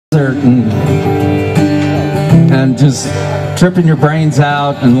and just tripping your brains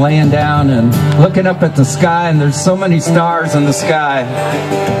out and laying down and looking up at the sky, and there's so many stars in the sky.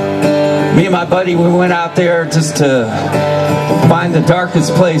 Me and my buddy, we went out there just to find the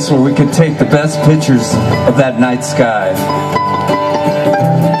darkest place where we could take the best pictures of that night sky.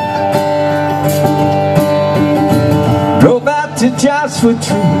 Drove out to Joshua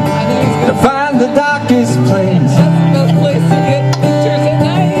Tree to find the darkest place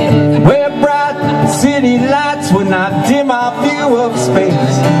where bright city lights would not dim our view of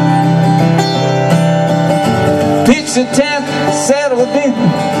space. Pitched a tent, settled in,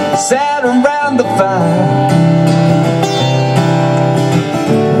 sat around the fire.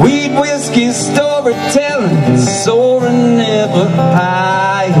 Weed, whiskey, storytelling, soaring ever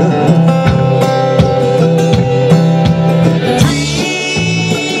higher.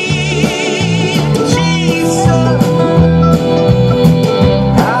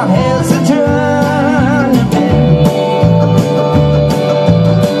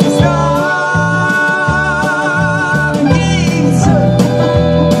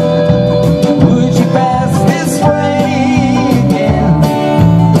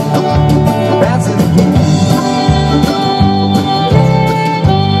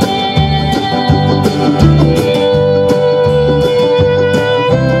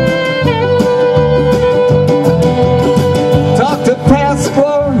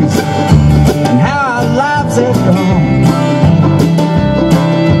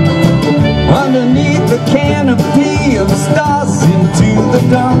 Underneath the canopy of stars into the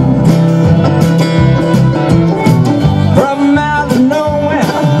dawn, from out of nowhere,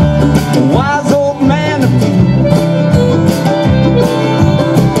 a wise old man appeared.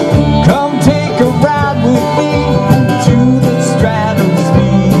 Come take a ride with me to the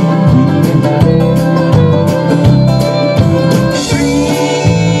stratosphere.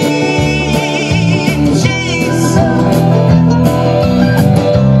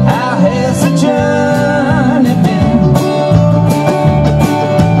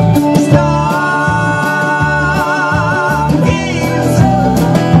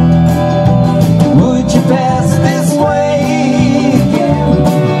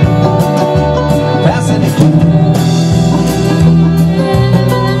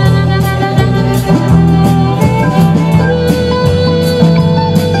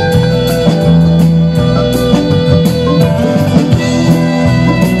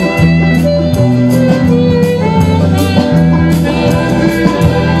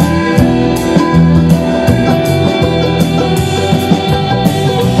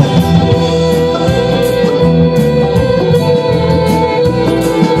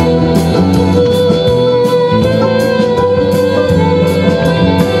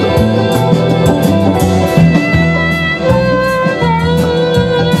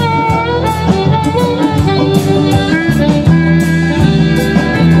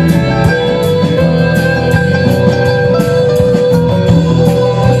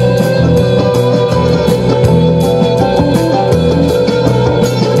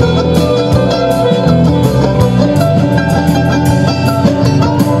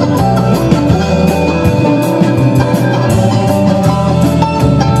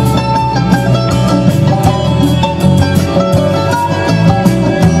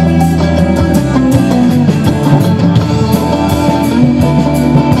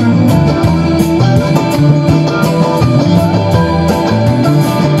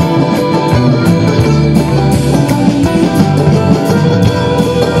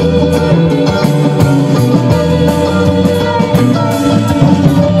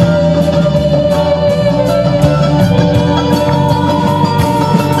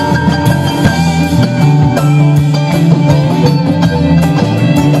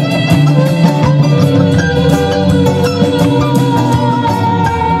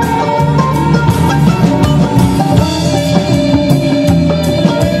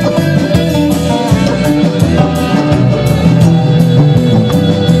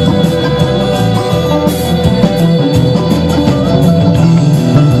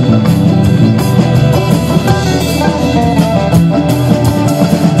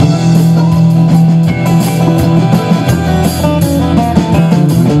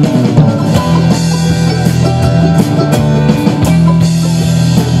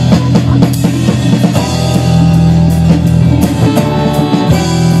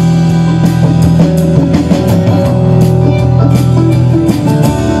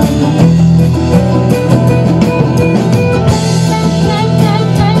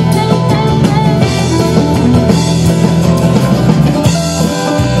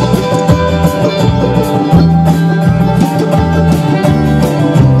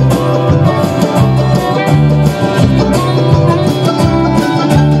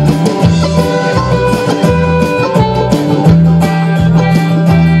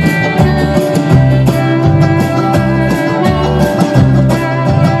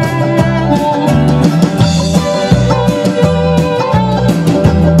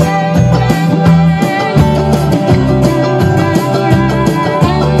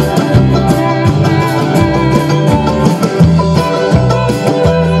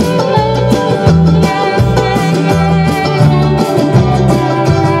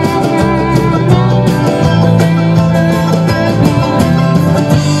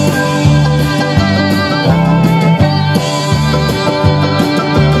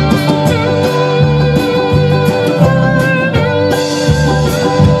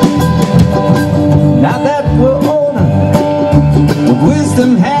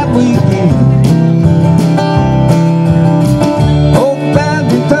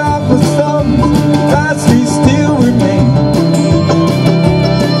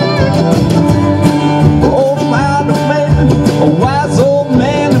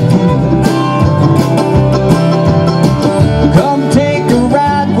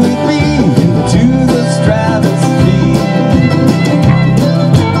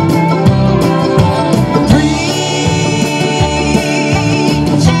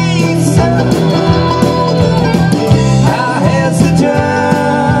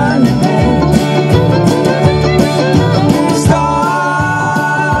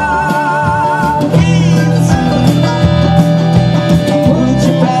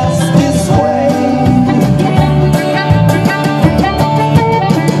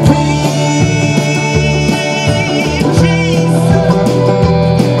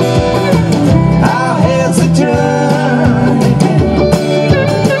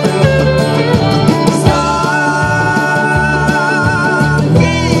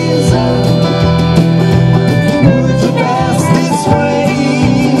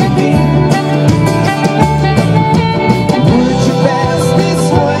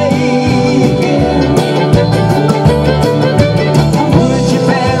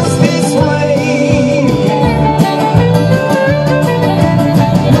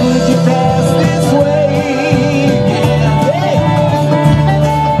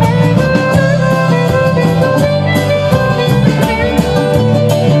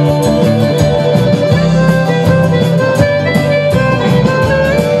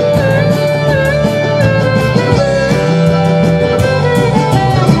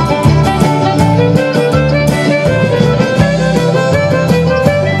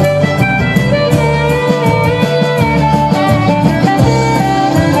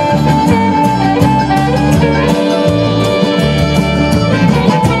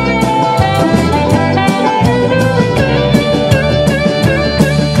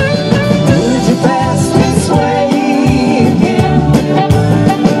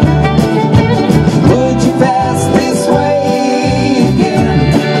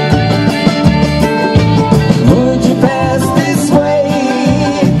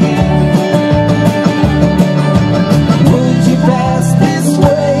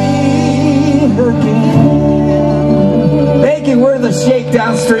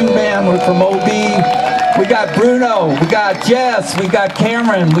 got Jess, we got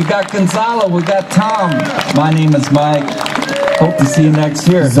Cameron, we got Gonzalo, we got Tom. My name is Mike. Hope to see you next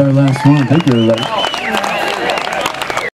year. This is our last one. Thank you, everybody.